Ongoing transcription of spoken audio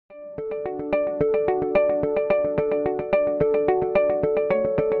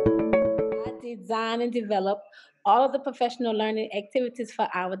design and develop all of the professional learning activities for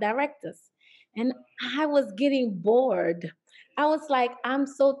our directors. And I was getting bored. I was like, I'm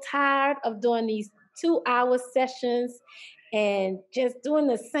so tired of doing these 2 hour sessions and just doing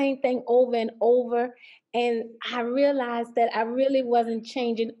the same thing over and over. And I realized that I really wasn't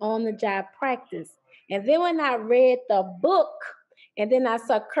changing on the job practice. And then when I read the book, and then I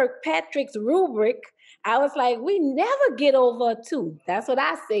saw Kirkpatrick's rubric, I was like, we never get over a two. That's what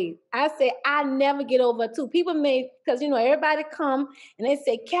I say. I say, I never get over a two. People may, because, everybody come and they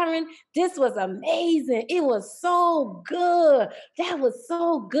say, Karen, this was amazing. It was so good. That was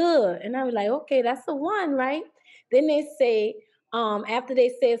so good. And I was like, okay, that's the one, right? Then they say, after they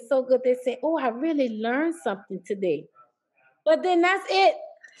say it's so good, they say, oh, I really learned something today. But then that's it.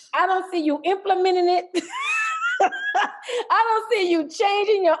 I don't see you implementing it. I don't see you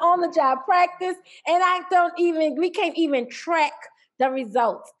changing your on the job practice. And we can't even track the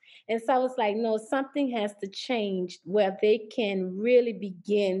results. And so I was like, no, something has to change where they can really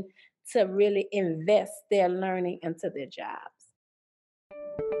begin to really invest their learning into their jobs.